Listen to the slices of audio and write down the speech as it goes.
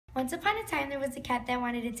Once upon a time, there was a cat that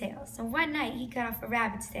wanted a tail. So one night, he cut off a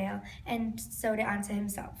rabbit's tail and sewed it onto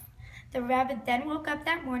himself. The rabbit then woke up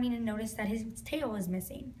that morning and noticed that his tail was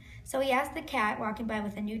missing. So he asked the cat walking by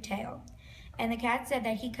with a new tail. And the cat said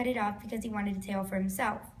that he cut it off because he wanted a tail for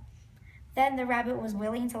himself. Then the rabbit was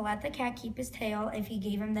willing to let the cat keep his tail if he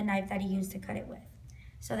gave him the knife that he used to cut it with.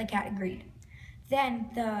 So the cat agreed.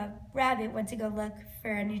 Then the rabbit went to go look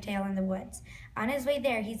for a new tail in the woods. On his way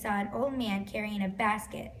there, he saw an old man carrying a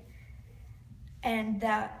basket. And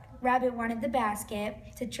the rabbit wanted the basket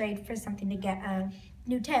to trade for something to get a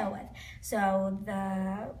new tail with. So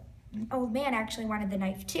the old man actually wanted the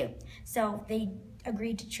knife too. So they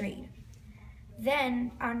agreed to trade.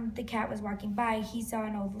 Then, the cat was walking by, he saw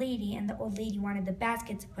an old lady, and the old lady wanted the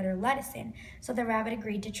basket to put her lettuce in. So the rabbit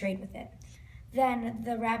agreed to trade with it. Then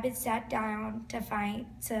the rabbit sat down to find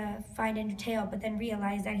a new tail, but then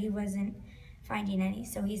realized that he wasn't finding any.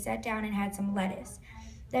 So he sat down and had some lettuce.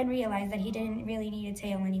 Then realized that he didn't really need a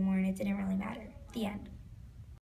tail anymore and it didn't really matter. The end.